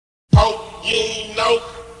you ain't know.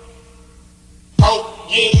 Hoe,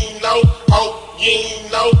 you ain't know. Hoe, you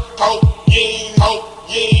ain't know. Hoe, you ain't know.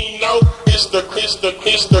 You ain't know. It's the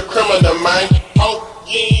criminal, man. Hoe,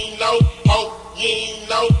 you ain't know. Hoe, you ain't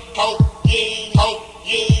know. Hoe, you ain't know.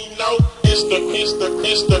 You ain't know. It's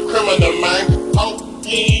the criminal, man. Hoe,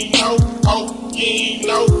 you ain't know. Hoe, you ain't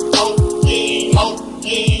know. Hoe, you ain't know.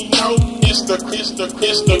 You ain't know. It's the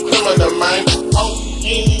criminal, man. Hoe, you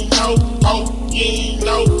ain't know. Hoe, you ain't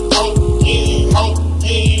know. Hoe, you ain't know.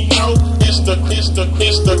 You ain't know. It's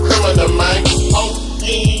the criminal, man. Hoe,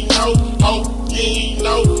 you ain't know. Hoe, you ain't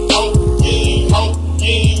know. Hoe, you ain't know. You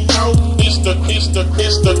ain't know. It's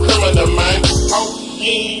the criminal, man. Hoe,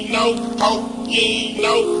 you ain't know. Hoe, you ain't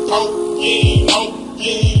know. Hoe, you ain't know.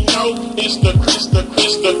 You ain't know. It's the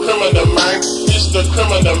criminal, man. It's the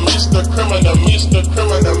criminal, Mr. Criminal, Mr.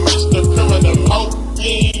 Criminal, Mr. Criminal. Hoe, you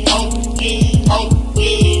ain't know. You ain't know. You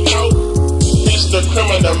ain't know. It's the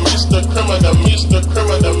criminal, Mr. Criminal, Mr.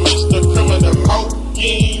 Criminal, Mr. Criminal. Hoe, you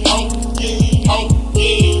ain't know. You ain't know. You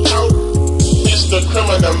ain't know. It's the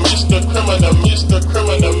criminal, Mr. Criminal, Mr.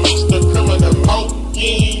 Criminal, Mr. Criminal. Hoe, you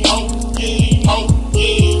ain't know. You ain't know. You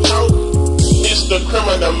ain't know. It's the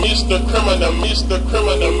criminal, Mr. Criminal, Mr.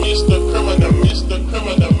 Criminal, Mr. Criminal, Mr.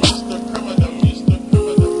 Criminal, Mr. Criminal, Mr.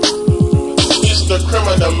 Criminal. It's the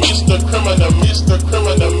criminal, Mr. Criminal, Mr.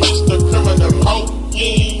 Criminal, Mr. Criminal. Hoe, you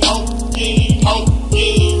ain't know. You ain't know. You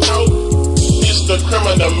ain't know. It's the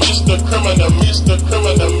criminal, Mr. Criminal, Mr.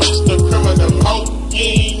 Criminal, Mr. Criminal. Hoe, you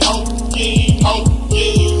ain't know. You ain't know. You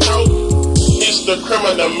ain't know. It's the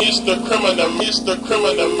criminal, Mr. Criminal, Mr.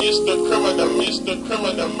 Criminal, Mr. Criminal, Mr. Criminal, Mr.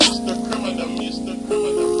 Criminal, Mr. Criminal, Mr.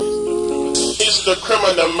 Criminal. It's the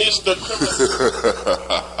criminal, Mr.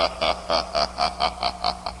 Criminal.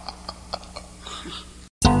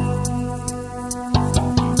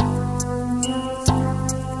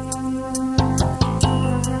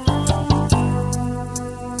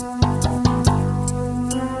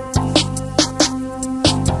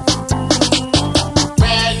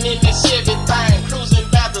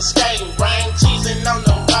 Skating, rain, cheesing on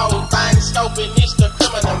them gold things, scoping, it's the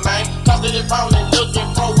criminal, man. Constantly rolling, looking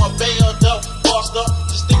for a bailed up buster.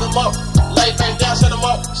 Just stick them up, lay back down, shut them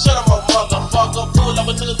up, motherfucker. Pull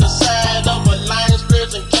over to the side of a line,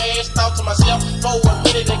 spirits and cash. Thought to myself, for a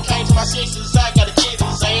minute and came to my senses. I gotta get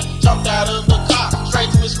his ass. Jumped out of the car, straight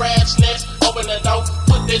to his scratch next. Open the door,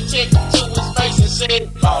 put the check to his face and said,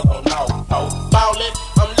 oh no, no, ballin',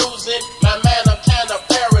 I'm losing my man, I'm kinda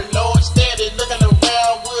paranoid. Steady looking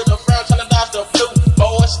around with a frown, trying to dodge the blue.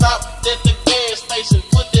 Boy, stop at the gas station,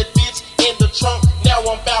 put that bitch in the trunk. Now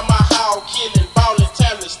I'm about my hog, killing, ballin',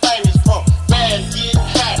 time to stain his pump. Bad, getting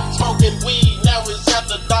hot, smoking weed, now it's out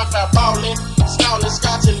the dark, out ballin'. Scouting,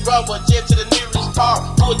 scotch and rubber, jet to the nearest park.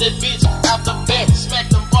 Pull that bitch out the back, smack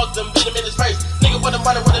them, buck them, beat him in his face. Nigga with the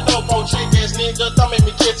money, with the dope on trick ass nigga, don't make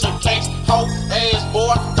me catch your case. Hoe ass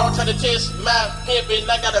boy, don't try to test my pimpin',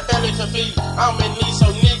 I got a family to feed. I'm in need, so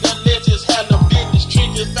nigga, let's just handle business.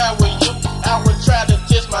 Trick if I were you, I would try to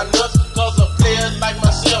test my nuts. Cause a player like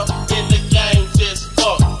myself in the game just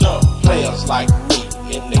fucked up. Players like me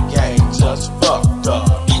in the game just fucked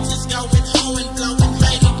up. Bitches going home and blowing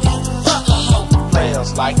later, fuck a hoe.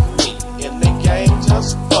 Players like me in the game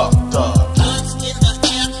just fucked up. Guns in the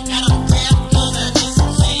air, I don't care, cause I need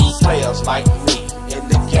some things. Players like me in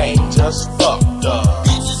the game just fucked up.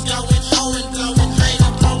 Bitches going home and blowing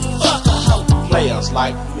later, fuck a hoe. Players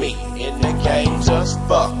like me in the game just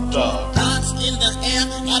fucked up. Guns in the air,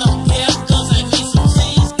 I don't care, cause I need some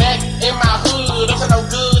things. Back in my hood, I'm no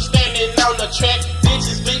good, standing on the track.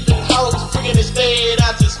 Bitches beeping hoes, freaking instead,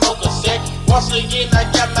 I just smoke a sack. Once again, I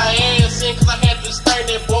got my ass in, cause I had to stain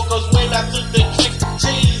that boy. Cause when I took the kick,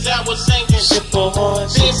 cheese, I was singing. Fist full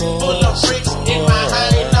of bricks in my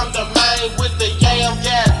hand, I'm the man with the yam.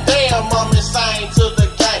 Goddamn, I'm insane to the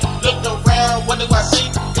game. Look around, what do I see?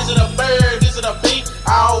 Is it a bird? Is it a bee?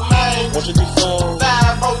 Oh man, what you do for?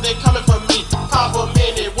 5-0, they coming for me. Pop a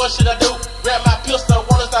minute, what should I do? Grab my pistol,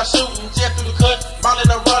 wanna start shooting. Jet through the cut, ballin'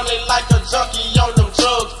 and running like a junkie on them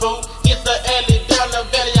drugs, fool. Hit the alley, down the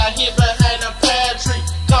valley, I hid behind a pine tree.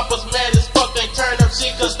 Coppers mad as fuck, they turn up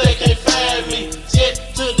shit cause they can't find me. Jet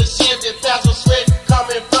to the shit, that thousand sweat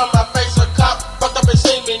coming from my face, a cop. Fucked up and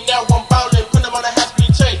see me, now I'm ballin', put them on a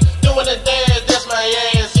high-speed chase. Doing the dance, that's my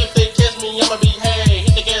ass. If they catch me, I'ma be had.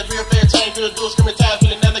 Hit the gas real fast, chain good, do a screaming time,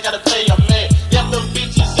 feeling now they gotta play a man. Left them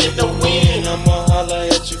bitches in the wind, I'ma holler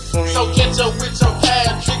at you, friend. So catch up with your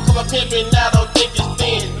pad trick, cause I'm pimpin', I don't think it's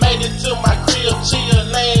thin. Made it to my crib, chill,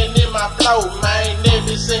 laying in my flow, man.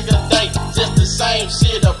 Every single day, just the same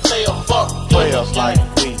shit, a player fuck. Players like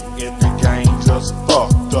me in the game just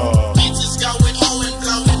fucked up. Bitches going home and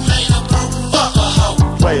blowing later, fuck a hoe.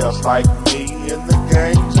 Players like me in the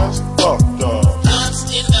game just fucked up. Guns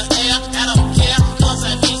in the air, I don't care, cause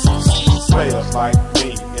I need some cheese. Players like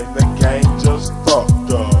me in the game just fucked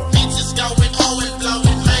up. Bitches going on and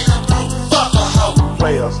blowing, man, I'm broke, fuck a hoe.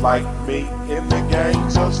 Players like me in the game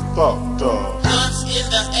just fucked up. Guns in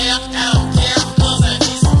the air, I don't care, cause I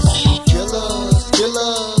need some cheese.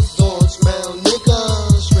 Killers, orange mouth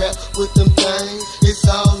niggas, rap with them things, it's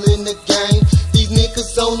all in the game. These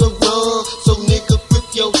niggas on the run, so nigga grip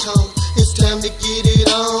your tongue. It's time to get it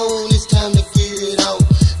on, it's time to get it on.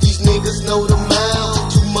 These niggas know the mile,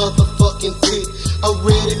 too motherfucking thick. I'm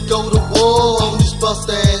ready to go to war on these bust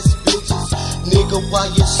ass bitches. Nigga,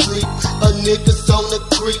 while you sleep, a nigga's on the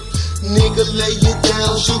creep. Nigga, lay it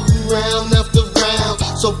down, shooting round after round.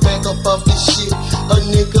 So back up off this shit. A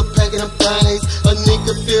nigga packing them things, a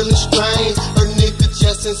nigga feeling strange, a nigga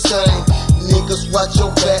just insane. Niggas watch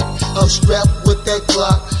your back, I'm strapped with that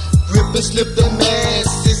Glock. Grip and slip that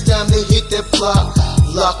mask, it's time to hit that block.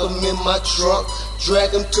 Lock him in my trunk,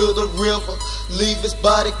 drag him to the river. Leave his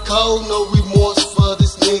body cold, no remorse for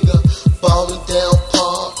this nigga. Falling down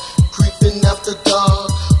park, creeping after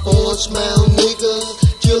dark. Orange mouth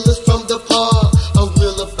niggas, killers from the park. I'm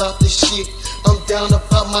real about this shit, I'm down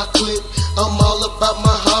about my clip. I'm all about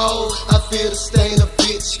my hoe, I feel the stain a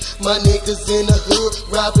bitch. My niggas in the hood,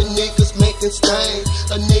 robbing niggas, making stains.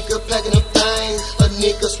 A nigga packing up things, a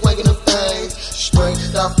nigga swagging up things. Straight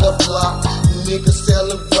off the block, niggas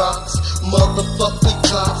selling rocks. Motherfucking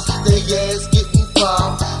cops, they ass getting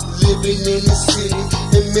popped. Living in the city,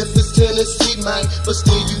 in Memphis, Tennessee, man. But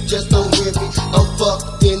still you just don't hear me, I'm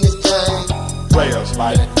fucked in this game. Players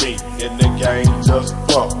like me in the game just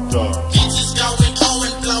fucked up. Bitches going on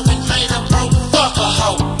and blowing, man, I'm broke, fuck a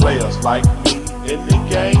hoe. Players like me in the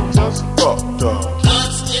game just fucked up.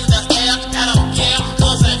 Guns in the air, I don't care,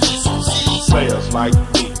 cause I need some cheese. Players like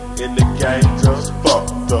me in the game just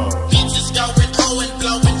fucked up. Bitches going on and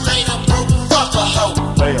blowing, man, I'm broke, fuck a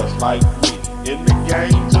hoe. Players like me in the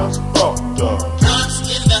game just fucked up. Guns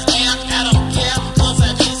in the air, I don't care, cause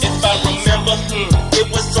I need some cheese. If I remember, it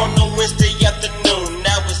was on a Wednesday afternoon.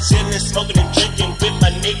 I was chillin', smoking and drinking with my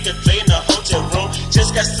nigga Dre in the hotel room.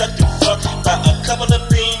 Just got sucked and fucked by a couple of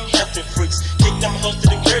being hefty freaks. Kick them hoes to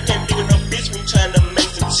the curb, can't be with no bitch. We trying to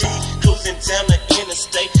make some cheese, cruising down the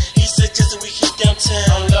interstate. He suggested we hit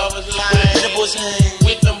downtown. Lovers line, with the boys hang,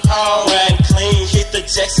 with them hoes. Riding clean, hit the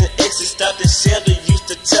Jackson exit, stop the shelter, used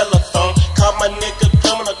the telephone. Call my nigga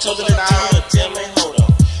coming, I told her to do it. Damn, man, hold on.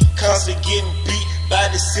 Constantly getting beat by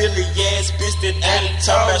the silly ass bitch that ain't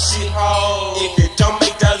talking about shit. If it don't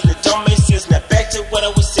make dollars, it don't make sense. Now back to what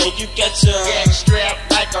I was saying, you got your gag strapped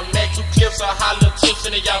like a Mac, 2 clips or hollow tips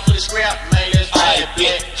in the y'all for the scrap, man. Let's ride it,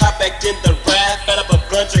 bitch. Hop back in the ride, fed up a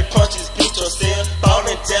blunt, Drake punch his bitch or sell.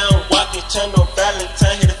 Ballin' down, walking, turn on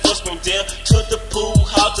Valentine, hit the first spring down to the pool,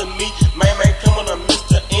 hall to me. Man, come on, I'm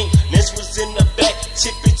Mr. Ink. Next was in the back,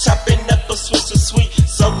 chippy chopping up a Swiss of sweet.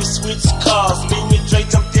 So we switch cars, me and Drake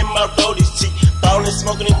jumped in my roadie's Jeep. Ballin',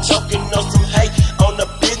 smoking and choking on some hate on the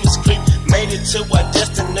business creep. Made it to our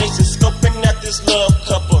destination, scoping out this love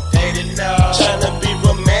couple. They didn't know. Tryna be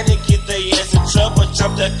romantic, get their ass in trouble.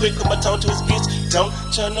 Jump that quick, put my tone to his bitch. Don't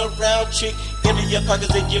turn around, chick. Into your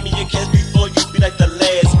pockets and give me your cash before you be like the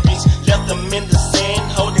last bitch. Left them in the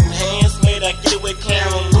sand, holding hands, made I get away clean.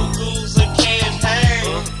 Rugu's a cash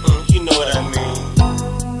hand. You know what I mean.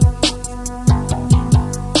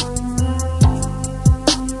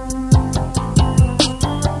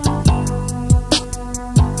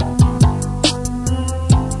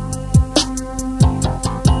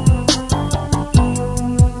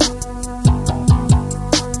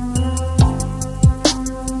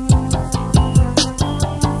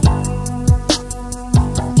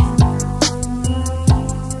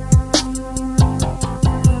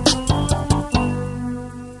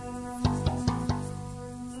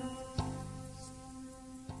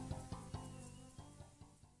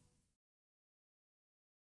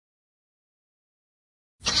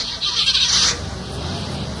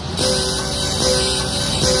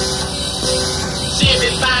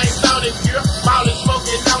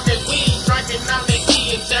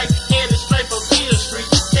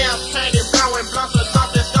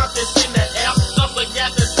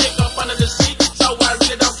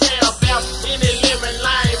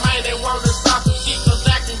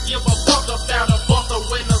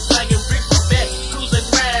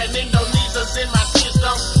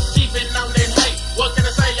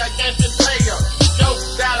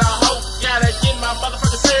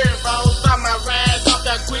 Motherfucker, serious, bro. Stop my ride, off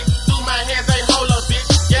that quick, through my hands, ain't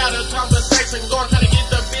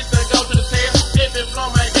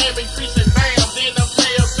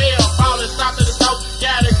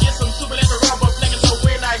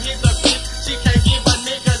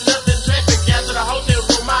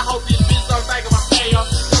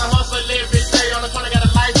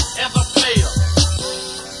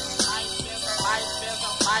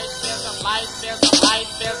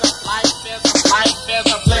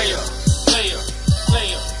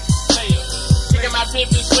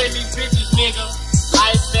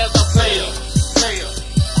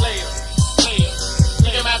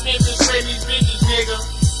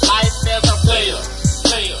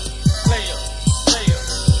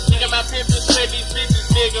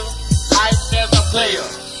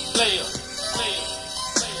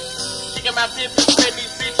my Memphis, let these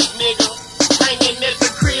bitches, nigga. Hanging at the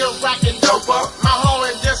crib, rockin' dope up. My hoe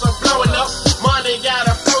and just a blowing up. Money got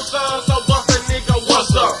a flow, so bust a nigga,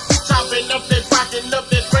 what's up? Chopping up that, rocking up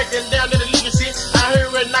that, breaking down to the legal shit. I hear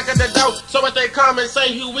it knock at the door, so if they come and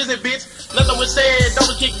say, who is it, bitch? Nothing was said,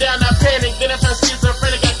 don't kick down, I panic. Then I turn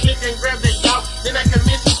schizophrenic, I click and grab the y'all. Then I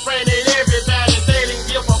commence to spraying at everybody, they didn't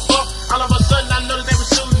give a fuck. All of a sudden I noticed they were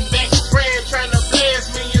shooting back, spraying, trying to blast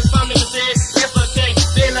me. And some niggas said, that's okay.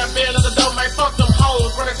 Then I fell at the door, man, fuck them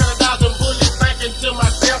hoes. Running, trying to dodge them bullets, thinking to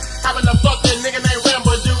myself, having to fuck that nigga named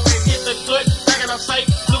Rambo, do and hit the cut, thinking I'm safe.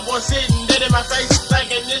 Blue boy sitting dead in my face,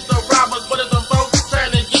 thinking it's the robbers, but it's them folks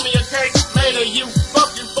trying to give me a cake. Made of you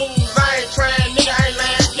fucking fools, I ain't trying, nigga, I ain't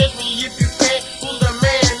lying. Catch me if you can. Who's the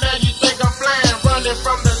man? Now you think I'm flying, running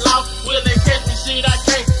from the law. Will they catch me? Shit, I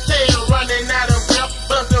can't tell. Running out of breath,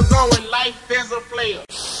 but I'm still going. Life as a player.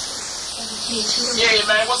 Yeah,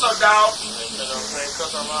 man, what's up, dog?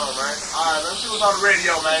 Cause I'm on, man. Alright, let me see what's on the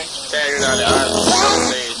radio, man. Tag it out there. Alright,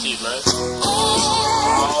 say shit, man.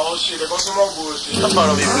 Oh shit, there goes some more bullshit. I'm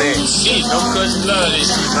gonna be playing shit. Don't cut you love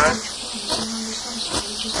this shit, man.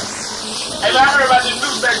 Hey, man, I heard about this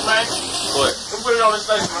new station, man. What? Let's put it on the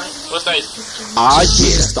station, man. What station? Ah,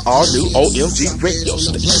 yes, the all-new OMG radio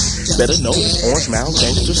station. Better known as Orange Mound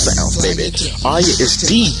Gangster Sounds, baby. Ah, yeah, it's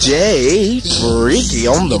DJ Freaky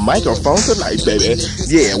on the microphone tonight, baby.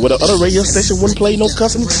 Yeah, where the other radio station wouldn't play no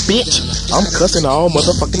cussing, bitch. I'm cussing all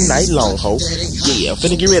motherfucking night long, ho. Yeah, I'm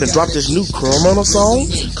finna get ready to drop this new criminal song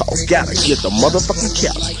called Gotta Get the Motherfucking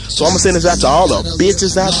Cap. So I'ma send this out to all the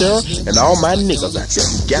bitches out there and all my niggas out there.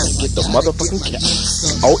 Gotta get the motherfucking cap.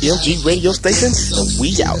 OMG radio station, and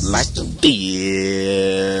we out like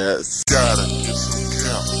this. Gotta get some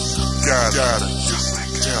count. Gotta get some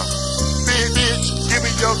count. Big bitch, give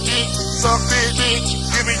me your dick. Suck big bitch,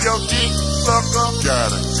 give me your dick. Suck up.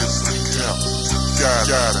 Gotta get some count.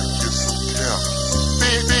 Gotta get some count.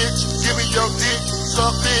 Big bitch, give me your dick.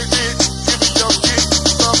 Suck big bitch, give me your dick.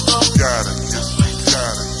 Suck up. Gotta get some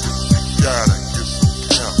count.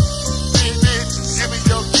 Big bitch, give me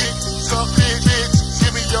your dick. Suck big bitch,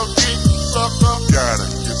 give me your dick. Suck up. Gotta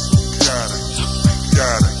get some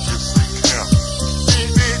count. Big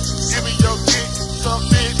bitch, give me your dick. Suck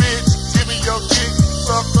big bitch, give me your dick.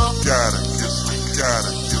 Suck up. Gotta get some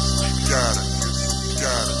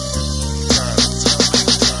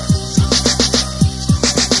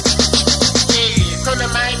Yeah, from the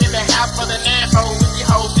mind in the house for the 9-4 with your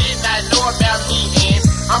hoe did not know about me, and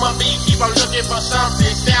I'ma be keep on looking for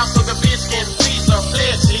something down so the bitch can please a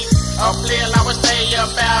fleshy. A player I would stay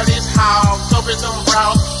about his house, open some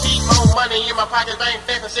bras, keep more money in my pocket, bank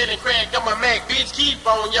fast and selling crack on my Mac, bitch, keep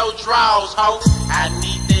on your draws, ho. I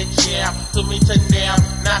need that chair, put me to nap,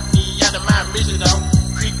 knock me out of my misery, though.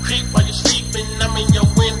 Creep, creep while you sleeping, I'm in your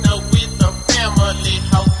window with the family,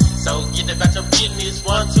 ho. So get about your business,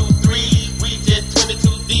 1, 2, 3, we just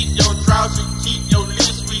 22 deep, your draws, you keep your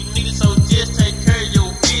list, we need it, so just take care of your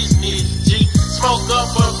business, G. Smoke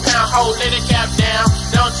up a pound, ho, let it cap down.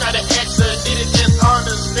 Don't try to exit it, just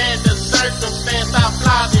understand the circumstance. I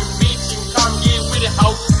fly and bitch and come get with it,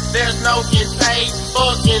 ho. There's no get paid,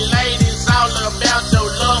 fucking ladies, all about your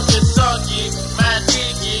love and suck it. My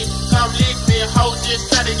dick it, come lick me, ho,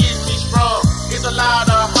 just try to get me sprung. It's a lot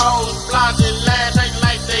of hoes, flogging lines, ain't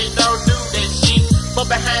like they don't do that shit. But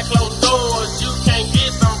behind closed doors, you can't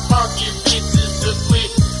get them funky bitches to quit.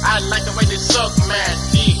 I like the way they suck my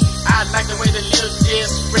dick. I like the way the little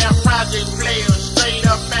G.S.P project players straight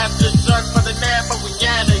up at the judge for the nap, but we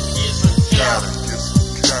gotta get some count.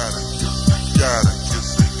 Gotta get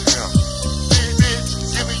some count. Big bitch,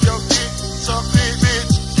 give me your dick. Suck big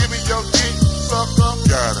bitch, give me your dick. Suck up.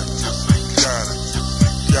 Gotta get some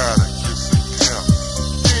count.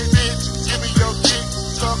 Big bitch, give me your dick.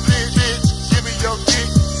 Suck big bitch, give me your dick.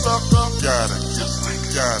 Suck up. Gotta get some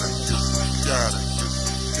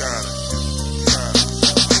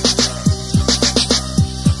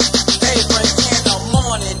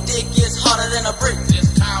dick is harder than a brick.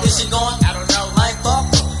 Is she going? I don't know. Like fuck?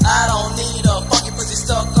 I don't need a fucking pussy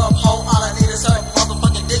stuck up hoe. All I need is her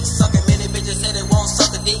motherfucking dick sucking. Many bitches say they won't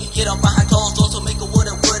suck a dick. Get up behind closed doors to make a wood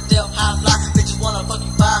and wood. They'll high fly. Bitches wanna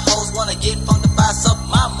fucking buy hoes. Wanna get funked to buy suck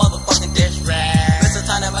my motherfucking dick. Mr.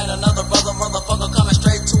 Tiny made another brother motherfucker coming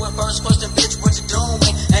straight to it. First question, bitch, what you doing?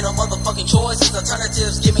 Ain't no motherfucking choices.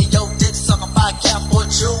 Alternatives, give me your dick. Suck a 5 cap for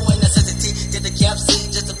you. Ain't necessity. Get the cap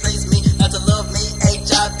C just to please me. Not to love me.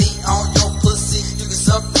 HIV on your pussy. You can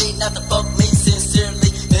suck me, not to fuck me.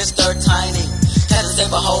 Sincerely, Mr. Tiny. Had to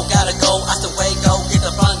save a hoe, gotta go. I still way go. Get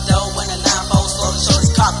the front door when the 9-4 slow to show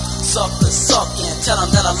his cock. Suck the suck and tell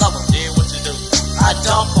him that I love him. Yeah, what you do? I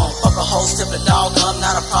dump him. Fuck a hoe, sip the dog. I'm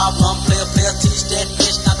not a problem. Player, teach that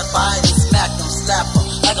bitch, not to fight it. Smack them, slap them.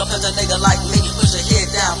 Like a pinch a nigga like me, push your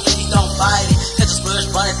head down, please don't fight it. Catch a splurge,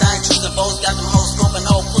 running thing, choosing bows, got them hoes scoping,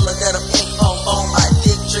 hole full of that up ink on bone. My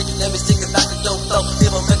dick tricky, let me stick it back to your throat.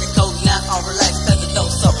 Give a record code now, on relax, pet the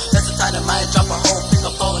dope. So that's the time that might drop a whole pick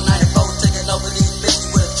up over 94, taking over these bitches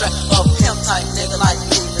with a track. A pimp type nigga like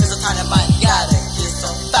me, there's a time that might gotta get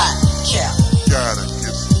some fat cap. Gotta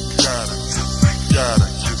get some, gotta get some, gotta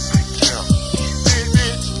get some count. Big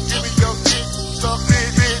bitch, give me your dick, some big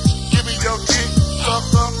bitch, give me your dick,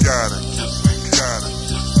 some. Gotta get some, gotta get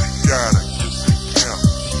some, gotta get some count.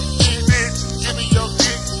 Big bitch, give me your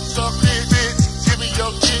dick, some big bitch, give me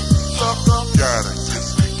your dick, some. Gotta get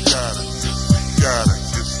some, gotta get some, gotta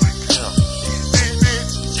get some count. Big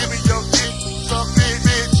bitch, give me your dick, some big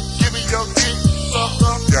bitch, give me your dick, some.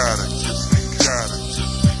 Gotta get some, gotta get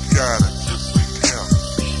some, gotta get some count.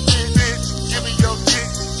 Big bitch, give me your dick,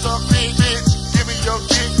 some big bitch, give me your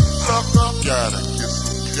dick, some. Gotta get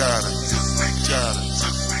some, gotta get some, gotta get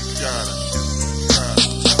some, gotta get some.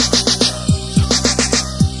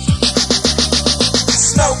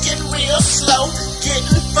 Smoking real slow,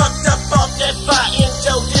 getting fucked up off that fire and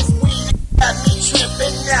dough. This weed got me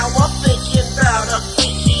tripping. Now I'm thinking about a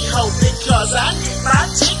freaky hoe because I need my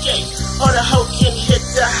ticket, or the hoe can hit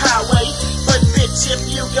the highway. But bitch, if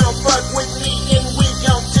you gon' fuck with me, then we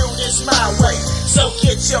gon' do this my way. So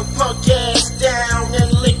get your punk ass down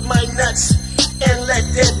and lick my nuts, and let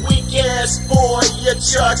that weak ass boy you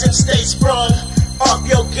charge and stay sprung off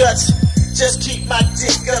your guts. Just keep my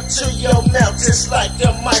dick up to your mouth, just like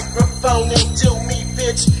the microphone, and do me,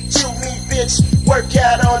 bitch, chew me, bitch. Work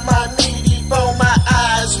out on my meaty bone, my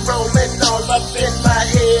eyes rolling all up in my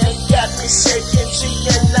head. Got me shaking G,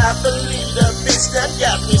 and I believe the bitch that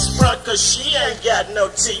got me sprung, cause she ain't got no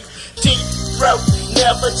teeth. Deep throat,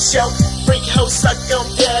 never choke. Freak hoe suck on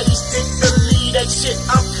daddy's dick, believe that shit.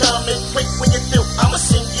 I'm coming quick when you through, I'ma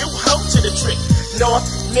send you home to the trick. North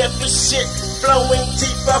Memphis shit, flowing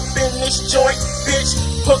deep up in this joint, bitch.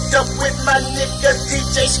 Hooked up with my nigga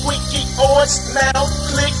DJ Squeeky, orange mouth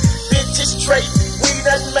click. Bitches straight, we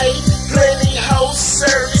done made plenty hoes,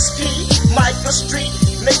 service P, Michael Street,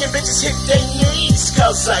 making bitches hit their knees,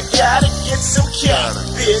 cause I gotta get some count,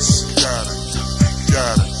 bitch. Gotta get some,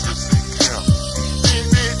 gotta get some count. Big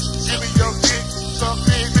bitch, give me your dick, some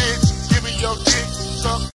big bitch, give me your dick,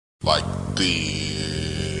 some. Like this.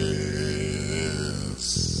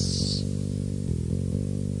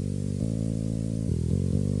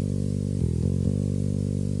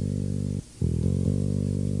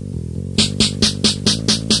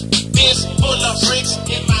 This full of bricks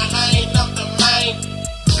in my hand, I'm the main.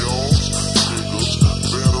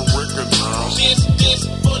 Better recognize. This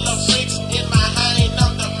full of bricks in my hand,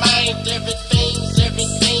 I'm the main.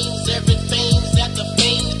 Everything's at the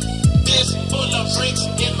fiend. This full of bricks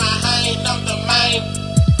in my hand, I'm the main.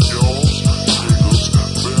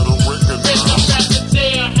 Better recognize. At the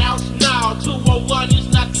jailhouse now, 201 is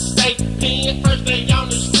not the state pen. First day on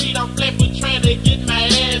the street, I'm flipping, trying to get my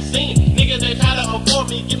ass in. Niggas they try to avoid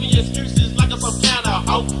me, give me excuses like I'm some kind of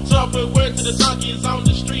hoe. So I put word to the junkies on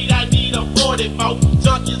the street, I need a 44.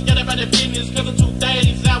 Junkies got about the business, cause in 2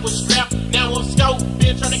 days I was strapped. Now I'm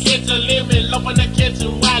scoping, trying to catch a limit, loping the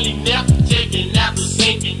kitchen while he nap. Checking out the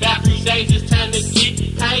sinking out 3 days, it's time to get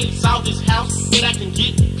paid. Saw this house, then I can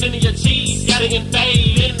get plenty of cheese. Got it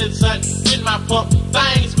invade in the sun, with my pump.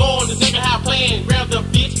 Things going, the nigga how playing, grab the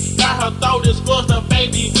bitch. Got her throat and squash the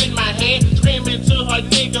baby with my hand. Screaming to her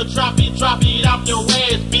nigga, drop it off your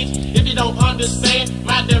ass, bitch. If you don't understand,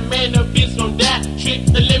 my demand, the bitch gon' die. Trick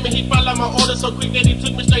the limit, he followed my order so quick that he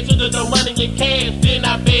took me straight to the money in cash. Then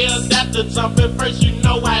I bailed out the jumping. First you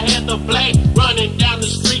know I had the blame. Running down the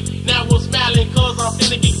street, now I'm smiling cause I'm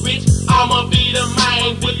finna get rich. I'ma be the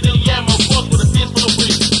man with the yammer force with a fist full of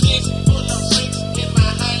bricks. This full of bricks in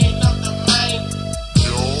my hand, I'm the man.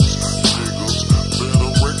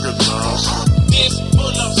 Better recognize. This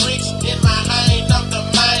full of bricks in my hand, I'm the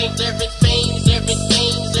man. Everything's at the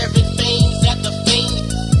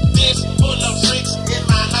fiend. This full of bricks in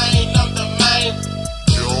my hand, I'm the man.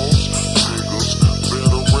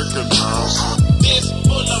 Better recognize. This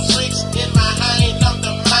full of bricks in my hand, I'm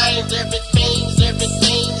the man. Everything's at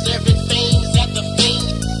the fiend.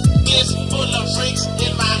 This full of bricks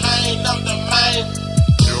in my hand, I'm the man.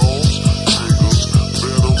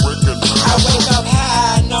 Better recognize. I wake up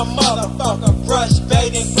high, no motherfucker. Brush,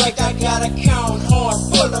 baiting, break. I got a cone horn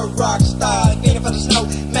full of rock stars. Getting for the snow,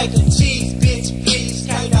 making cheese, bitch, please.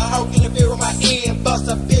 Can't a hoe interfere with my end. Bust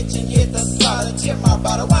a bitch and hit the slaughter. Tip my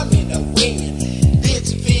bottle, I'm in the wind.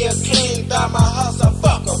 Bitch, feel clean by my hustle.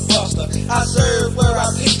 Fuck a buster. I serve where I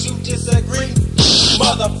pitch, you disagree.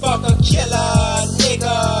 Motherfucker killer,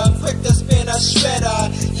 nigga, quick to spin a shredder.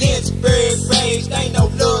 Lynchburg rage, ain't no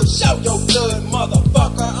love, show your blood.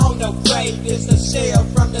 Motherfucker on the grave, it's a shell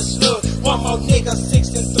from the slug. One more nigga,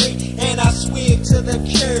 63, and I swig to the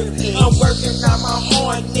curb. I'm working on my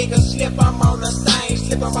horn, nigga, slip, I'm on the same.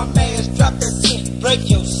 Slip on my mask, drop the tent, break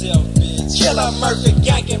yourself, bitch. Killer, murder,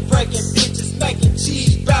 yanking, breaking bitches, making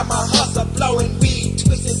cheese. By my hustle, blowing weed,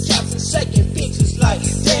 twisting caps and shaking bitches like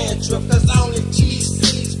dandruff. Cause only G.S.P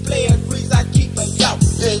play agrees, I keep a yo.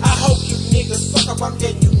 I hope you niggas fuck up, I'm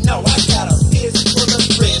letting you know I got a fist full of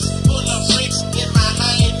bricks. Full of bricks in my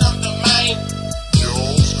hand, I'm the man.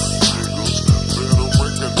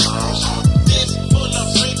 This full of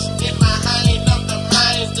bricks in my hand, I'm the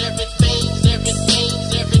man. Everything's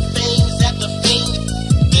at the fiend.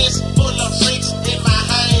 This full of bricks in my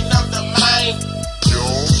hand, I'm the man.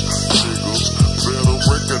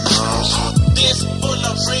 This full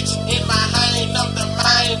of bricks in my hand, I'm the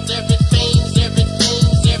man. Everything's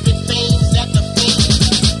at the fiend.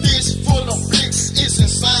 This full of bricks is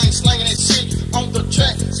insane, slanging that shit on the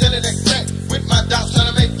track, selling that crack with my dogs trying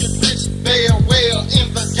to make you rich. Well in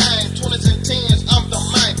the game, 20s and 10s, I'm the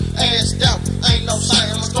man. Assed out, ain't no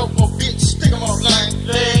shame. I'ma go for bitch, stick 'em off line.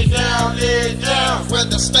 Lay down. Where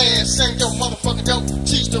the stash, sing your motherfucking dope.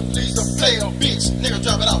 Teach the please the player, bitch. Nigga,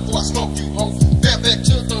 drop it out before I smoke you, ho. Back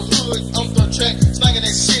to the hood on the track, slanging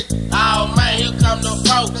that shit. Oh man, here come the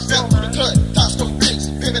folks. Step to the cut, toss them bricks,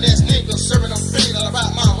 pimpin' ass niggas, serving them fiend. All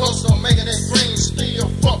about my hustle, making it green. Still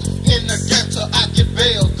fuck in the ghetto, I get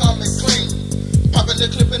bail, coming clean. Popping the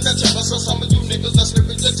clip in the chopper, so some of you niggas are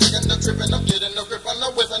slipping, you're taking the trip, and I'm getting the grip on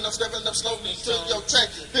the whip, and I'm stepping up slowly to your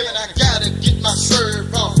track. Feeling I gotta get my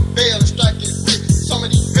serve on, bail and strike it rich. Some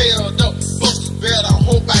of these bailed up, busters bailed, I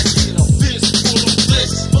hope I get a fist full of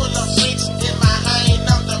bricks. Full of bricks in my hand,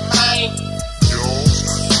 I'm the man.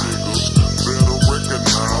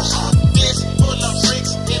 This full of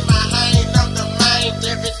bricks in my hand, I'm the man.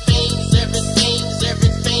 Everything's at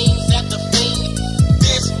the fiend.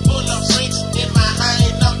 This full of bricks in my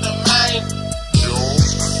hand, I'm the man.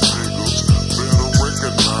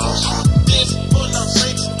 This full of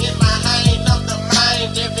bricks in my hand, I'm the man.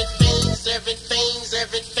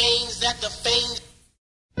 Everything's at the fiend.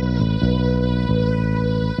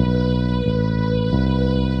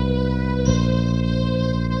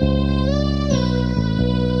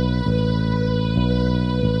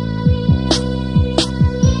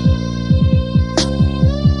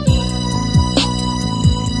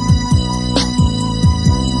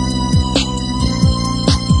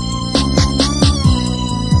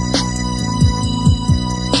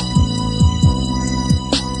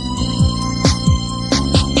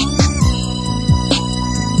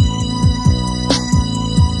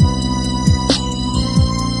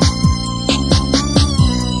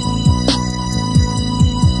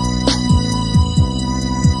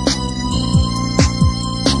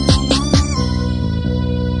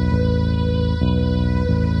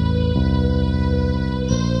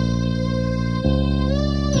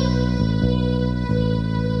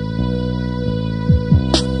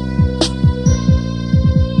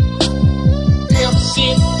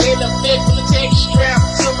 Shit in the bed with the tech strap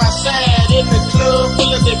to my side. In the club,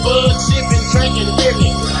 full of the bud, sipping, drinking,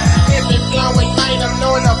 really. If it blowing, man, I'm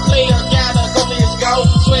knowing a player. Gotta go, let's go.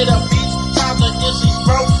 Sweat a bitch, toddler if she's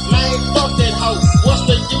broke. Man, fuck that hoe. What's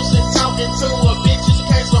the use in talking to a bitch? You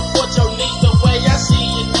can't support your needs the way I see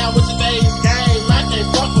it now. With today's game, I can't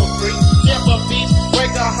fuck for free. If a bitch,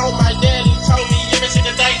 break her home, my daddy told me every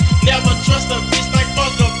single day. Never trust a bitch, like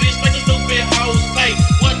fuck a bitch, make the stupid hoes fake.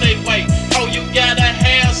 What they wait? Oh, you gotta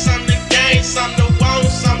have something to gain, something to want,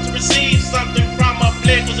 something to receive, something from a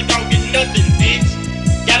blend, cause it gon' get nothing, bitch.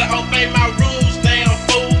 Gotta obey my rules, damn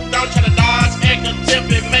fool. Don't try to dodge, act a tip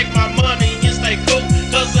and make my money and stay cool.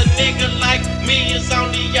 Cause a nigga like me is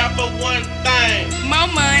only out for one thing. More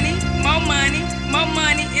money, more money, more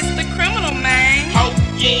money. It's the criminal, man. Hope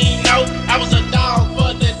you ain't know I was a dog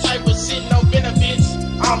for that type of shit, no benefits.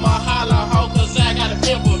 I'm a holler hoe cause I got a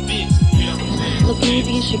pimp a bitch. Look,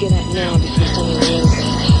 maybe you should get out now before someone realizes.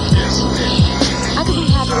 I could be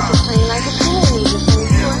happy with just playing like a fool and just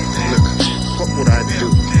saying, Look, what would I do?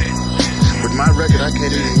 With my record, I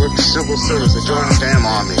can't even work the civil service to join the damn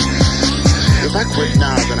army. If I quit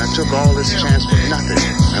now, then I took all this chance for nothing.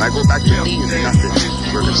 And I go back to being nothing.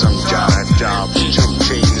 Working some job, jump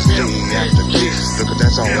chains, day after day. Look,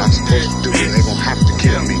 that's all I'm supposed to do. And they gonna have to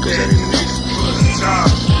kill me because that ain't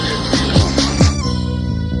enough.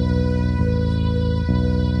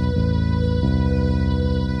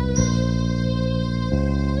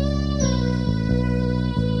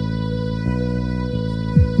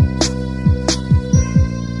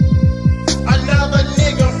 Another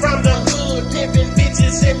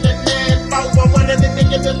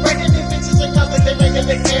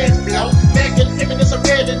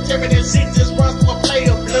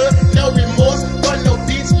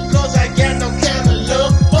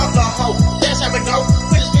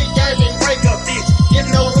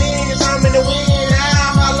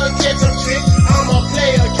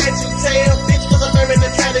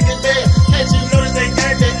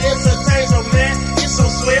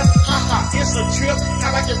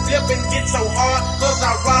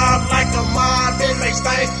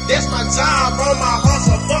man, that's my job on my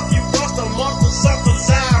hustle. Fuck you, bust a monster, suckers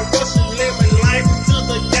out. Russian lemon lane to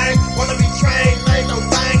the game. Wanna be trained, ain't no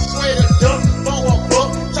thing. Straight a duck for a buck.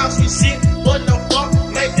 Talk sweet shit, but no fuck.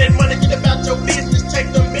 Make that money, get about your business.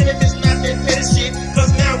 Take the benefits, not that petty shit.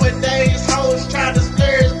 Cause nowadays, hoes try to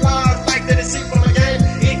splurge blogs like that is shit from the game.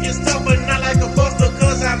 It gets tough, but not like a buster,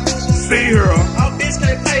 cause I move some See her. a bitch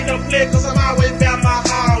can't play no play, cause I'm always about my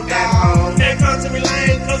hog, dog. Can't come to me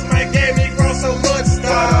lame, cause my game, it grows so much,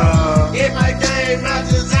 dog. In my game, I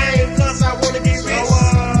just aim, cause I wanna get rich.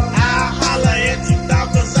 I'll holler at you,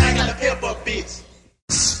 dog, cause I got a pimp a bitch.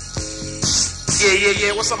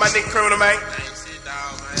 Yeah. What's up, my nigga Criminal, man?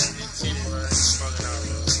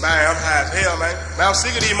 Man, I'm high as hell, man. I'm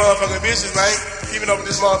sick of these motherfucking bitches, man. Keeping up with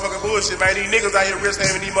this motherfucking bullshit, man. These niggas out here risk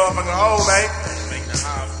having these motherfucking hoes, man.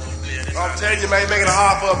 I'm telling you, man, making it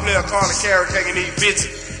hard for a player calling carrot taking these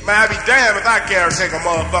bitches. Man, I'd be damned if I carrot take a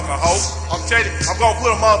motherfucking hoe. I'm telling you, I'm gonna put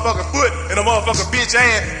a motherfucking foot in a motherfucking bitch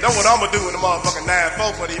ass. That's what I'm gonna do in the motherfucking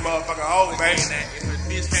 9-4 for these motherfucking hoes, man. If a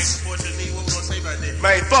bitch can't support your knee, what we gonna say about that?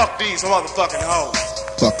 Man, fuck these motherfucking hoes.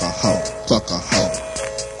 Fuck a hoe, fuck a hoe.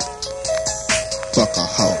 Fuck a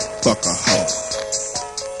hoe, fuck a hoe.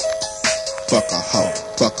 Fuck a hoe,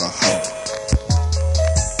 fuck a hoe. Fuck a hoe, fuck a hoe.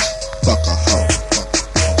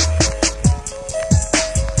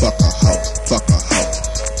 Fuck a hoe, fuck a hoe.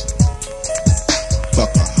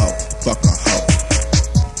 Fuck a hoe, fuck a hoe.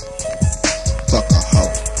 Fuck a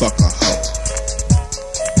hoe, fuck a hoe.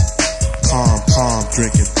 Calm,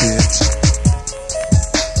 drink it, bitch.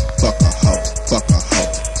 Fuck a hoe, fuck a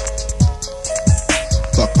hoe.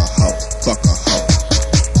 Fuck a hoe, fuck a hoe.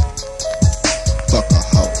 Fuck a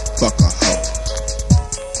hoe, fuck a hoe.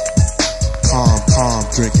 Calm,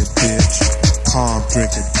 drink it, bitch. Calm,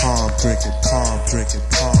 drink it, calm, drink it, calm, drink it,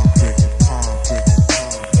 calm, drink it, calm, drink it,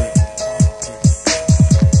 calm, drink it, calm, drink it.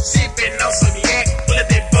 Sipping on some yak, full of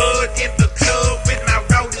that bud in the club with my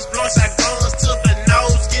rollers, blowing shotguns to the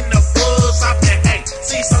nose, getting the buzz off the hay.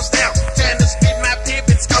 See some stout, trying to spit my pip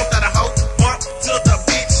and scope out a hoe. Bump to the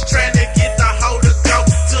bitch, trying to get the hoe to go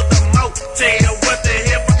to the motel. What the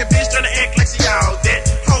hell, fucking bitch trying to act like she all that.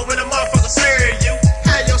 Hoe when a motherfucker serve you,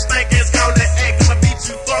 how your stank ass gonna act? I'ma beat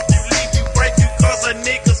you, fuck you, leave you, break you, cause a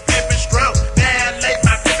nigga's pimpin' strong. Violate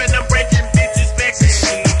my pimpin', I'm breaking bitches' backs and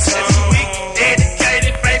shit. If you weak,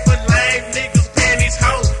 dedicated, faithful, lame niggas, panties,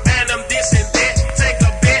 hoes, man, I'm this and that. Take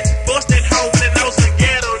a bet, bust that hoe with a nose and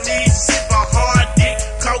ghetto knees. Sip a hard dick,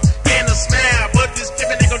 coke, and a smile. But this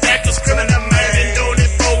pimpin' ain't gon' act, cause criminal man been doing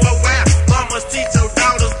it for a while. Mamas teach your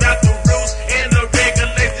daughters about the rules and the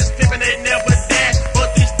regulations. This pimpin' ain't never died, but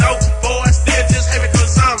these dope boys still just hate me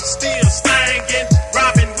cause I'm still stinging.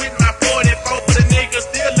 Robbing with my 44, but a nigga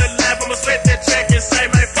still alive. I'ma sweat that check and say,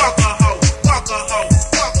 man, fuck a hoe, fuck a hoe,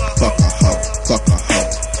 fuck a hoe. Fuck a hoe, fuck a hoe.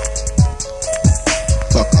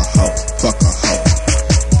 Fuck a hoe, fuck a hoe.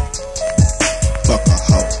 Fuck a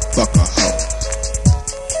hoe, fuck a hoe.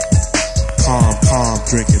 Calm,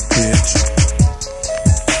 drink it, bitch.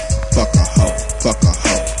 Fuck a hoe, fuck a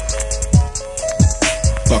hoe.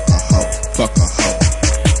 Fuck a hoe, fuck a hoe.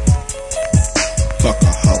 Fuck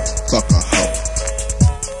a hoe, fuck a hoe.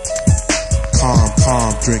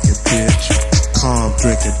 Calm, drink it, bitch. Calm,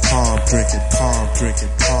 drink it, calm, drink it, calm, drink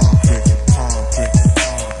it, calm, drink it, calm, drink it,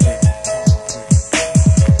 calm, drink it, calm, drink it.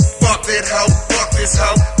 Fuck that hoe, fuck this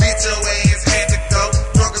hoe. Bitch, your ass had to go.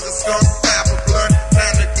 Drunk as a skunk, five a blunt.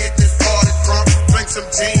 Time to get this party drunk. Drink some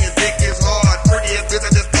gin, dick is hard. Pretty ass bitch, I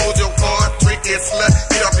just pulled your card. Trick that slut,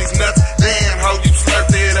 get off these nuts. Damn hoe, you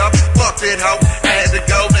slurped it up. Fuck that hoe, I had to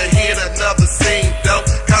go to hit another scene, dope.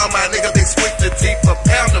 Call my nigga, they switch the teeth a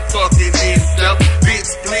pound of fucking this dope. Bitch,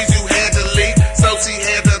 please, you had to leave. So she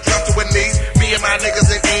had to drop to her knees. Me and my niggas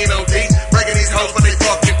in NOD. Breaking these hoes for they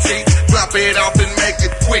fucking teeth. Drop it off and make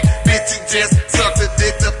it quick. Bitch, you just suck the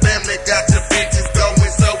dick. The family got your bitches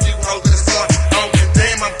going, so you hold the start on.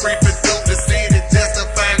 Damn, I'm creeping through the city just to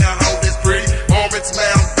find a hoe that's pretty. Orange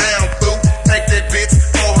mound down, boo. Take that bitch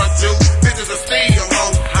for her too. Bitches are still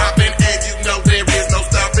hoe hopping, and you know there is no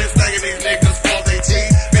stopping. Staying these niggas for they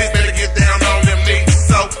cheese. Bitch better get down on them knees.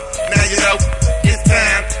 So now you know it's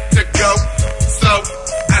time to go. So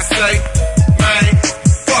I say, man,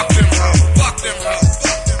 fuck them hoes, fuck them hoes,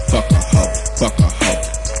 fuck them hoes. Fuck a hoe, fuck a hoe.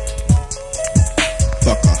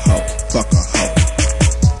 Fuck a hoe, fuck a hoe.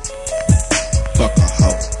 Fuck a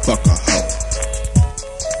hoe, fuck a hoe.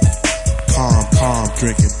 Calm,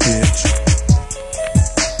 drink it, bitch.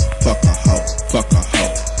 Fuck a hoe, fuck a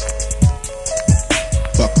hoe.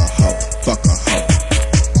 Fuck a hoe, fuck a hoe.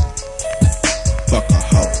 Fuck a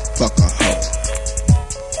hoe, fuck a hoe.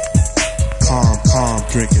 Calm,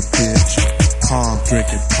 drink it, bitch. Calm, drink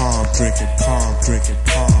it, calm, drink it, calm, drink it,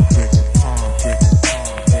 calm, drink it, calm, drink it,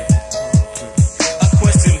 calm.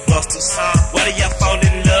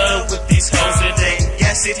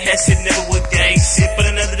 had shit, never would gain shit. But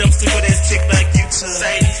another dumb stupid ass chick like you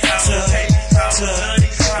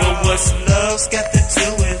But what's love's got to do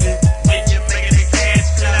with it?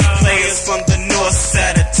 Players from the north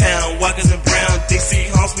side of town, Walkers and Brown, Dixie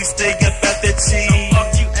homes, we stay up out that cheese.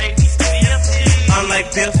 Unlike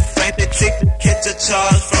Bill, fight that chick to catch a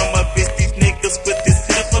charge from a bitch. These niggas with this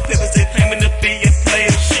pitiful papers, they claiming to be a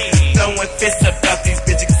player. Throwing fists about these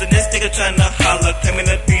bitches, cause the next nigga tryna holler, claiming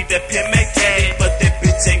to be that Pimp McCade, but that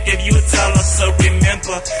bitch ain't give you a dollar. So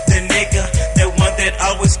remember, the nigga, that one that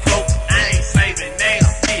always quote, I ain't saving now,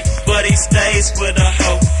 bitch, but he stays with a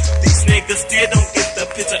hoe. These niggas still don't get the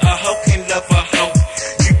picture, a hoe can't love a hoe.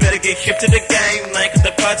 You better get hip to the game, like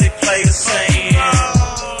the project players saying.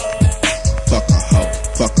 Fuck a hoe,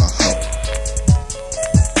 fuck a hoe.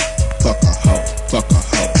 Fuck a hoe, fuck a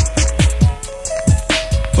hoe.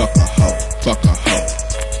 Fuck a hoe, fuck a hoe.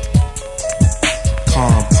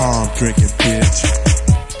 Calm, drinking bitch.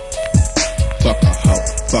 Fuck a hoe,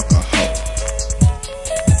 fuck a hoe.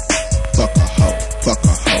 Fuck a hoe, fuck a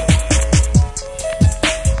hoe.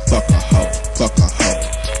 Fuck a hoe, fuck a hoe.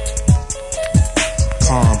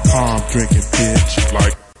 Calm, drinking bitch.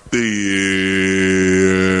 Like this.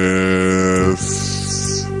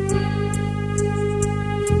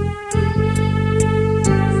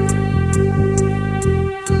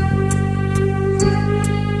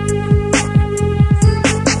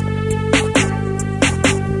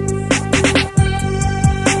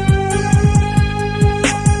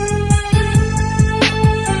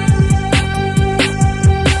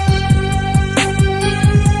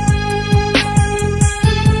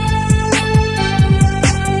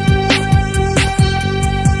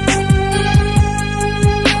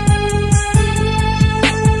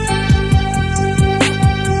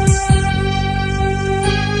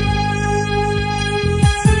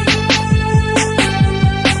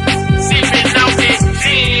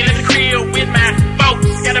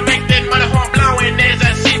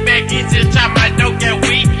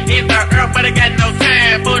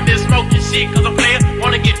 Cause a player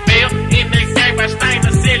wanna get failed in the game by staying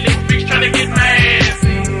the silly bricks trying to get mad.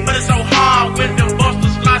 But it's so hard when them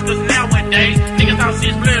busters lost us nowadays. Niggas don't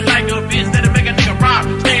see blood like a bitch that'll make a nigga rob.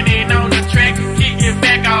 Standing on the track, kicking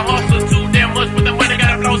back, I hustle too damn much, but the money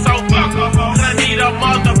gotta flow so fuck. Cause I need a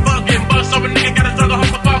motherfucking bus, so a nigga gotta struggle,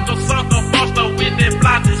 hustle, buster, sucker, buster with that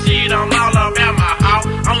plot and shit. I'm all about my house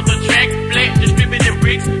on the track, black, distributing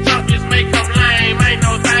bricks. Junkies make them lame, ain't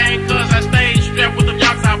no thing, cause I stay strapped with them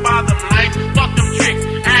yokes, I bother them. Fuck them tricks,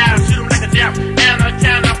 I'll shoot them like a jab. And I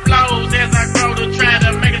count the flows as I grow to try to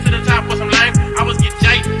make it to the top with some lame. I was get J,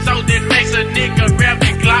 so that makes a nigga grab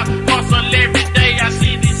the Glock. Hustle every day, I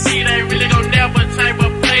see this shit ain't really gon' never change.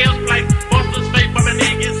 But players play, busters fake, but a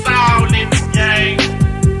nigga's all in the game.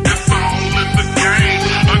 It's all in the game,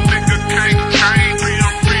 a nigga can't change me,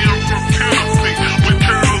 I'm free from counterfeit.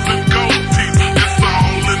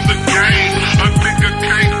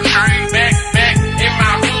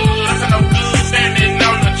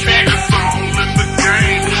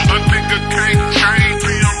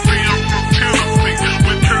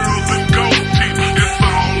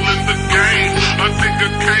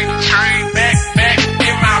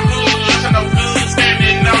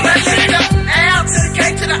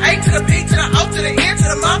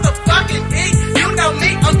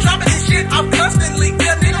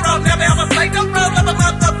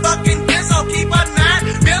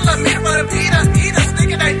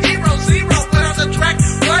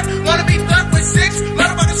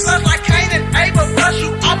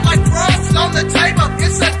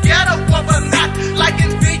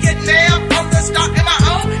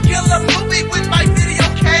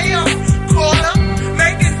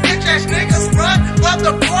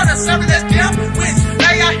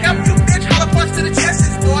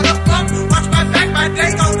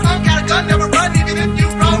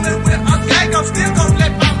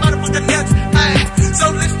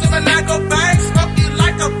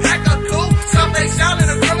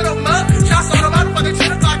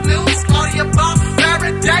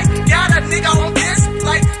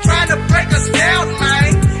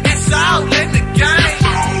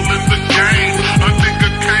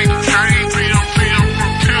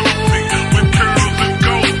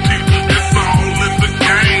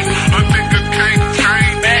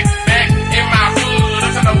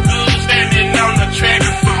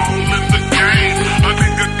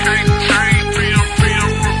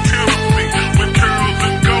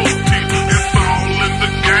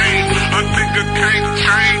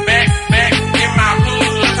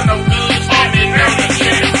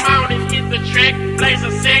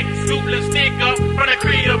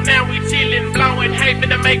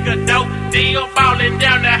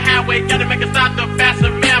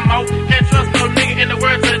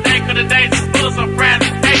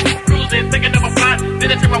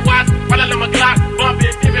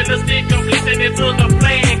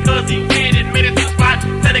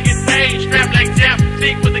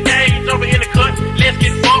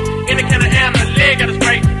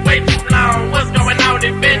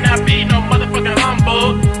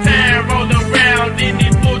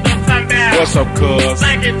 cuz.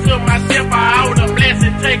 Thinking to myself, I ought to bless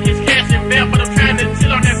and take his cash and bail, but I'm trying to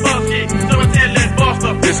chill on that bullshit. So I tell that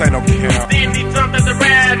buster. This ain't no cap. Then he jumped at the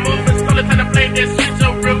ride, moving slowly, trying to play that switch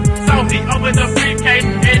up route. So he opened the briefcase,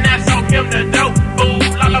 and I saw him the dope. Ooh,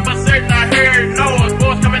 all of a sudden I heard noise,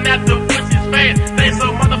 boys coming out the bushes fast. They so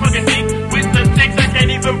motherfucking deep with the checks I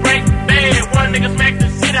can't even break. Bad, one nigga smacked the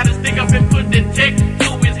shit out of stick up and put the check to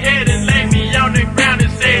his head and laid me on the ground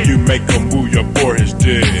and said, You make him move, your boy is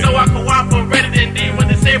dead. so I cooperated and did what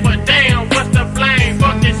they said, but damn, what's the blame?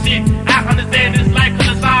 Fuck this shit, I understand this life cause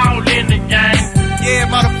it's all in the game. Yeah,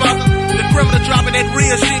 motherfucker, the criminal dropping that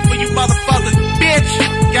real shit for you motherfuckers, bitch.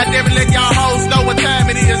 Goddamn it, let y'all hoes know what time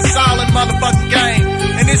it is. It's all in the motherfucking game.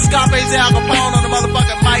 And this Scarface Al Capone on the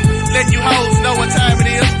motherfucking mic, letting you hoes know what time it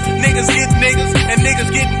is. Niggas get niggas, and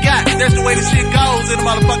niggas getting got. That's the way the shit goes in the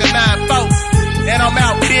motherfucking 9-4. And I'm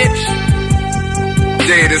out, bitch.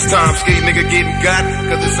 Yeah, this time ski nigga getting got,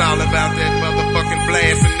 cause it's all about that motherfucking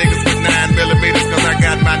blasting niggas with 9mm, cause I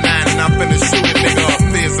got my 9 and I'm finna shoot a nigga up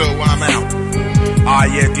there, so I'm out. Ah,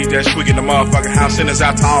 yeah, DJ Squeeky in the motherfucking house. Send us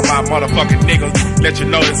out to all my motherfucking niggas. Let you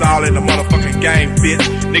know it's all in the motherfucking game, bitch.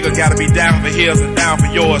 Niggas gotta be down for his and down for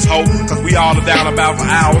yours, ho. Cause we all are down about for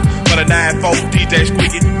hours. For the 9-4, DJ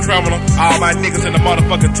Squeeky, criminal. All my niggas in the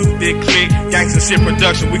motherfucking 2-dick click. Gangsta shit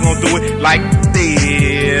production, we gon' do it like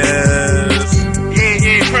this.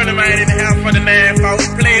 Yeah, Crony man in the house for the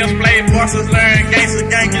 9-4. Players play, bosses learn, gangsters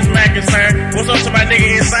gang is my concern. What's up to my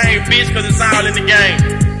nigga insane, bitch, cause it's all in the game.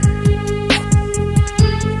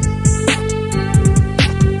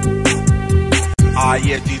 Ah,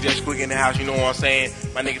 yeah, DJ Squeaky in the house, you know what I'm saying?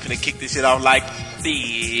 My nigga finna kick this shit off like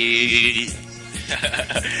this.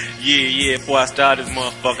 Yeah, before I start this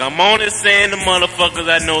motherfucker, I'm only saying the motherfuckers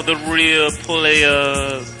I know, the real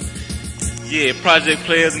players. Yeah, project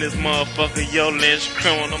players in this motherfucker, Yo Lynch,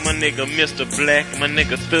 criminal, my nigga Mr. Black, my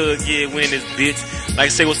nigga Thug, yeah, we in this bitch.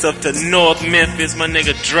 Like say what's up to North Memphis, my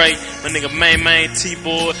nigga Drake, my nigga Main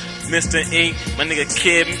T-Boy, Mr. Ink, my nigga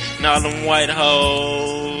Kevin, and all them white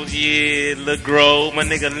hoes, yeah, Lil Grove, my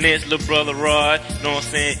nigga Lynch, Lil Brother Rod, you know what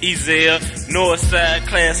I'm saying, Ezel, Northside,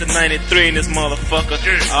 class of 93 in this motherfucker,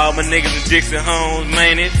 all my niggas in Dixon Homes,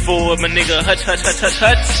 Manne, Ford, my nigga Hutch,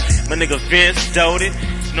 my nigga Vince, Doty,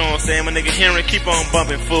 you know what I'm saying, my nigga Henry, keep on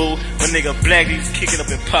bumping, fool, my nigga Black, he's kicking up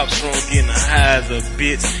in Pop Strong, getting high as a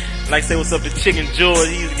bitch. Like say what's up to Chicken George,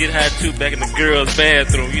 he used to get high too back in the girls'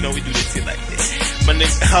 bathroom. You know, we do this shit like that. My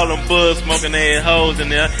nigga, all them buzz smoking ass hoes in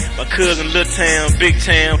there. My cousin Lil Town, Big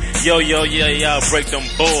Town, yo, yeah, y'all break them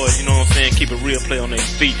boys, you know what I'm saying? Keep a real play on their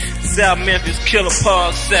feet. South Memphis, Killer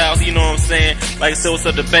Park, South, you know what I'm saying? Like say what's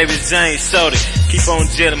up to Baby James, Shorty. Keep on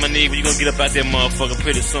jetting, my nigga, you gonna get up out there motherfucker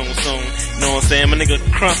pretty soon. You know what I'm saying? My nigga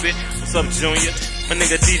Crumpet, what's up Junior? My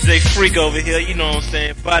nigga DJ Freak over here, you know what I'm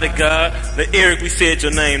saying? Bodyguard, the Eric, we said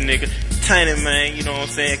your name, nigga. Tiny man, you know what I'm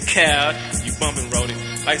saying? Cal, you bumping wrote it.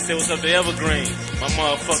 Like say what's up to Evergreen, my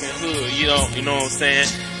motherfucking hood, you know what I'm saying?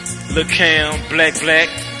 Lil Cam, Black,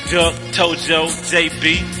 Duck, Tojo,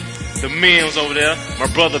 JB, the Mims over there, my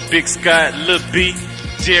brother Big Scott, Lil B,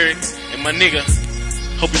 Jerry, and my nigga.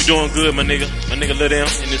 Hope you doing good, my nigga. My nigga Lil M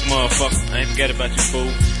in this motherfucker. I ain't forgot about you,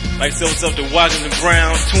 fool. Like say what's up to Washington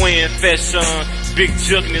Brown, Twin, Fat Sean, Big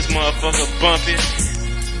Juke in this motherfucker, Bumpy.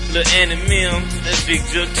 Lil Annie Mim, that's Big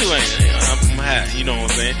Juke too, ain't it? I'm high, you know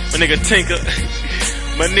what I'm saying? My nigga Tinker,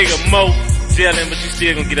 my nigga Mo, jelling, but you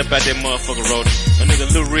still gonna get up out that motherfucker road. My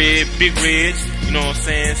nigga Lil Red, Big Red, you know what I'm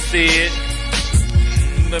saying? Sid,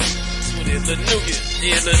 Lil Nuke,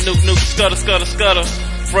 yeah, Lil Nuke, Scudder,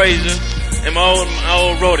 Frazier, and my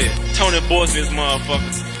old roadie, Tony Boyce in this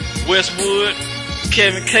motherfucker. Westwood,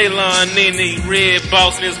 Kevin, Kalon, Nene, Red,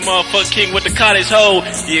 Boss, and this motherfucker King with the cottage hoe.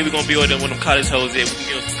 Yeah, we gonna be with them cottage hoes. Yeah, we can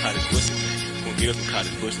get us some cottage pussy. We gonna get us some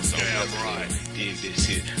cottage pussy. So damn right. Dig this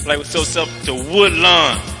shit. Like what's up to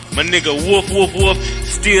Woodlawn. My nigga Woof.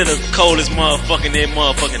 Still the coldest motherfucker in that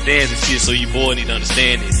motherfucking dance and shit. So you boy need to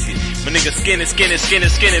understand this shit. My nigga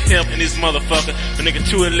Skinny Pimp in this motherfucker. My nigga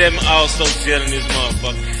 211 also gelling this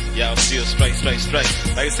motherfucker. Y'all still straight.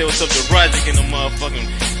 Like I said, what's up to Roger in the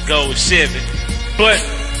motherfucking gold Chevy. But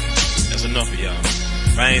that's enough of y'all.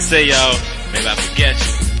 If I ain't say y'all, maybe I forget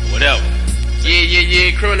you. Whatever.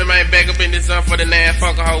 Yeah. Criminal man back up in this for the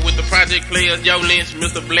 9-4 hoe with the project players, Yo Lynch,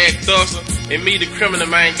 Mr. Black Thusser, and me, the criminal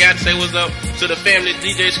man. Got to say what's up to the family,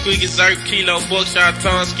 DJ Squeaky, Zerk, Kilo, Buckshot,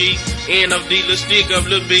 Tonski, NFD, Lil Stick Up,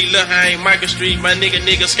 Lil B, Lil Hang, Michael Street, my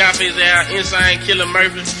nigga Scarface out, Insane, Killer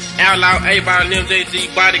Murphy, Outlaw, A-Ball,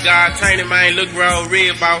 MJG, Bodyguard, Tiny Man, Lil Grove,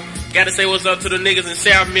 Red Ball. Gotta say what's up to the niggas in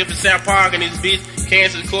South Memphis, South Park, and this bitch,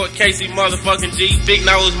 Kansas Court, Casey motherfucking G, Big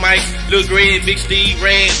Nose Mike, Lil Greg, Big Steve,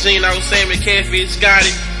 Rand, Gino, Sammy, Catfish,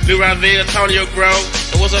 Scotty, Lil Ravel, Antonio Grove.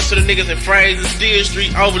 And what's up to the niggas in Fraser, Steel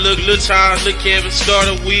Street, Overlook, Lil Charles, Lil Kevin,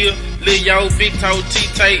 Starter Will, Lil Yo, Big Toe,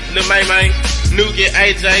 T-Tate, Lil May May, Nougat,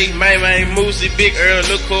 AJ, May May, Moosey, Big Earl,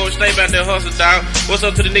 Lil Core, stay back there hustle dog. What's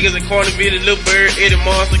up to the niggas in Cornerville, Lil Bird, Eddie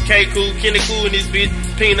Monster, K-Cool, Kenny Cool in this bitch,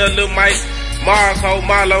 Peanut, Lil Mike, Marco,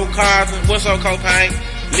 Marlo, Carson, what's up Copain,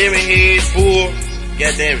 Lemonhead, Bull,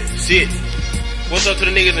 goddamn it, shit. What's up to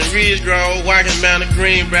the niggas in Ridge Grove, Watkins Mountain,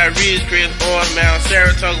 Greenbrier, Ridgecrest, Orange Mountain,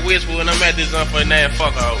 Saratoga, Westwood, and I'm at this for a name,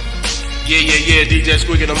 fuck hoe. Yeah, DJ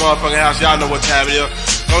Squeeky in the motherfucking house, y'all know what time it is.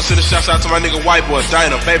 Go send a shout out to my nigga White Boy,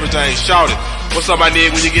 Dana, Baby Jane, shout it. What's up my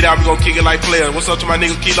nigga, when you get out we gon' kick it like Playaz. What's up to my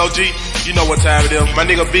nigga Kilo G, you know what time it is. My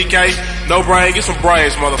nigga BK, no brain, get some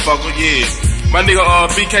brains motherfucker, yeah. My nigga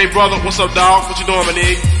BK brother, what's up dog, what you doing my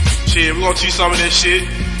nigga? Shit, we gon' teach some of that shit.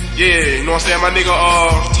 Yeah, you know what I'm saying, my nigga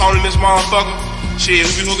Tony this motherfucker. Shit,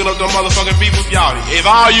 we be hooking up them motherfucking people. Y'all, if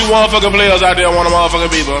all you motherfucking players out there want a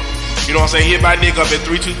motherfucking people, you know what I'm saying, hit my nigga up at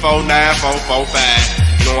 324-9445.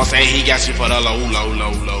 You know what I'm saying, he got you for the low.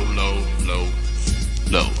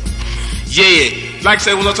 Yeah, like I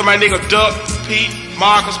said, what's up to my nigga Duck, Pete,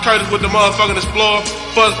 Marcus, Curtis with the motherfucking Explorer,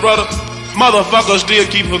 Fuzz Brother. Motherfuckers still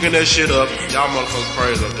keep hooking that shit up. Y'all motherfuckers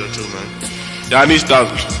crazy up there too, man. Y'all need to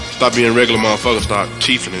stop being regular motherfuckers, start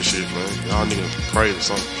chiefing and shit, man. Y'all niggas crazy or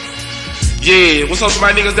something. Yeah, what's up to my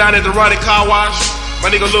niggas down at the Ronnie Car Wash? My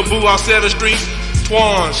nigga Lil Boo on 7th Street.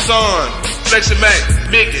 Twan, Son, Flexi Mac,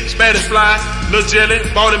 Mickey, Spanish Fly, Lil Jelly,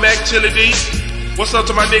 Boney Mac, Chili D. What's up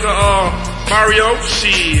to my nigga Mario?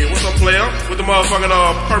 Shit, what's up player? With the motherfucking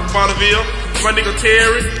Purple Bonneville. My nigga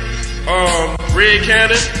Terry, Red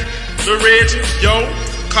Cannon, Lil Reggie, Yo,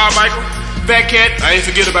 Carmichael, Fat Cat. I ain't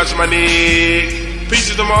forget about you, my nigga.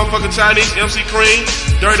 Pieces of motherfucking Chinese, MC Cream,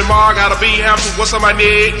 Dirty Marg out of Bean Hampton. What's up, my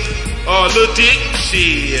nigga? Lil Dick,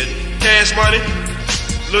 shit, Cash Money,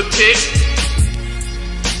 Lil Tick,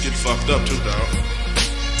 get fucked up too,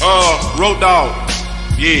 dog. Road Dog,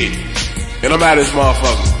 yeah, and I'm out of this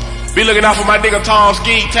motherfucker. Be looking out for my nigga Tom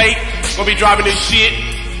Skit Tape, gonna be dropping this shit.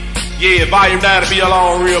 Yeah, volume 9 to be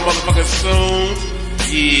along real motherfucking soon.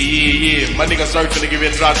 Yeah, my nigga Zerk finna get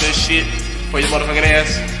ready to drop this shit for your motherfucking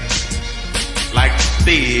ass. Like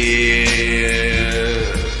this.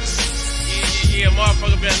 Yeah,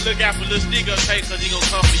 motherfucker better look out for little stick-up tapes cause he gonna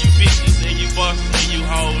come for you bitches and you busters and you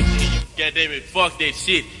hoes and you goddamn it, fuck that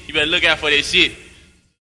shit. You better look out for that shit.